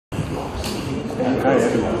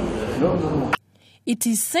It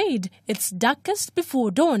is said it's darkest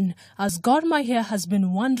before dawn, as Gor Mahia has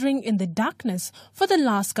been wandering in the darkness for the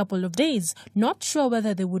last couple of days, not sure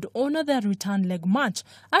whether they would honor their return leg match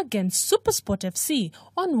against SuperSport FC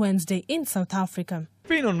on Wednesday in South Africa. It's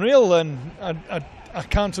been unreal, and I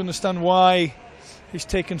can't understand why it's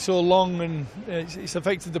taken so long, and it's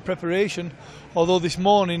affected the preparation, although this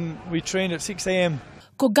morning we trained at 6 a.m.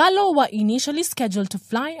 Kogalo were initially scheduled to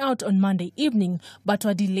fly out on Monday evening, but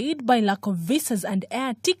were delayed by lack of visas and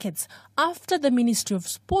air tickets after the Ministry of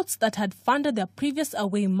Sports that had funded their previous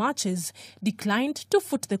away matches declined to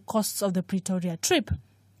foot the costs of the Pretoria trip.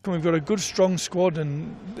 We've got a good, strong squad,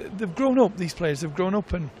 and they've grown up, these players. They've grown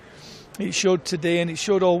up, and it showed today and it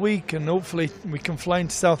showed all week, and hopefully we can fly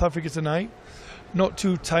into South Africa tonight, not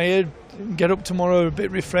too tired, get up tomorrow a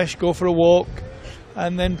bit refreshed, go for a walk,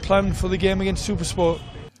 and then plan for the game against SuperSport.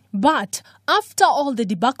 But after all the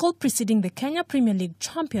debacle preceding the Kenya Premier League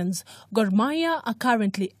champions, Gor Mahia are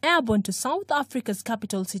currently airborne to South Africa's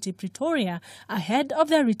capital city Pretoria ahead of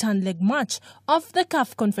their return leg match of the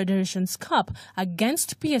CAF Confederations Cup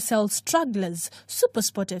against PSL strugglers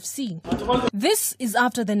SuperSport FC. This is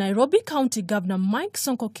after the Nairobi County Governor Mike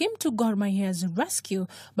Sonko came to Gor Mahia's rescue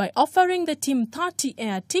by offering the team 30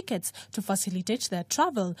 air tickets to facilitate their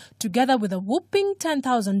travel, together with a whopping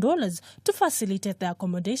 $10,000 to facilitate their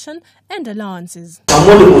accommodation and allowances. I'm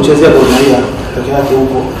going to kuchezea Gor Mahia peke yake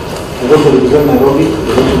huko. I'm going to represent Nairobi, I'm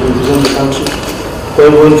going to represent the country. Kwa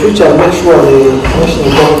hivyo in future, make sure the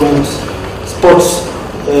national government sports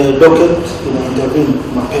docket intervene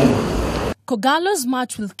mapema. Kogalo's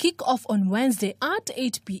match will kick off on Wednesday at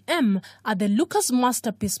 8 p.m. at the Lucas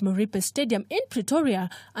Masterpiece Moripe Stadium in Pretoria,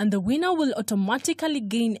 and the winner will automatically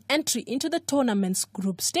gain entry into the tournament's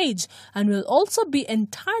group stage and will also be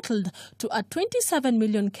entitled to a 27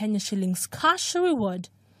 million Kenya shillings cash reward.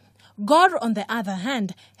 Gor, on the other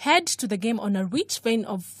hand, head to the game on a rich vein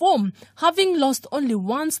of form, having lost only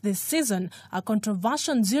once this season, a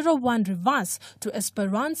controversial 0-1 reverse to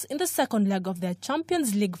Esperance in the second leg of their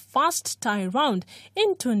Champions League first tie round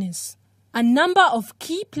in Tunis. A number of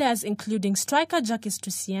key players, including striker Jacques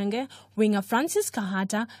Tusienge, winger Francis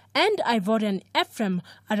Kahata, and Ivorian Ephraim,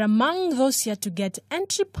 are among those yet to get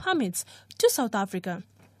entry permits to South Africa.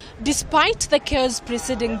 Despite the chaos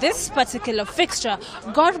preceding this particular fixture,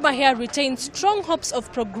 Gor Mahia retains strong hopes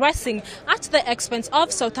of progressing at the expense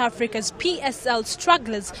of South Africa's PSL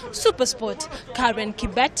strugglers SuperSport. Karen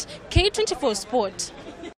Kibet, K24 Sport.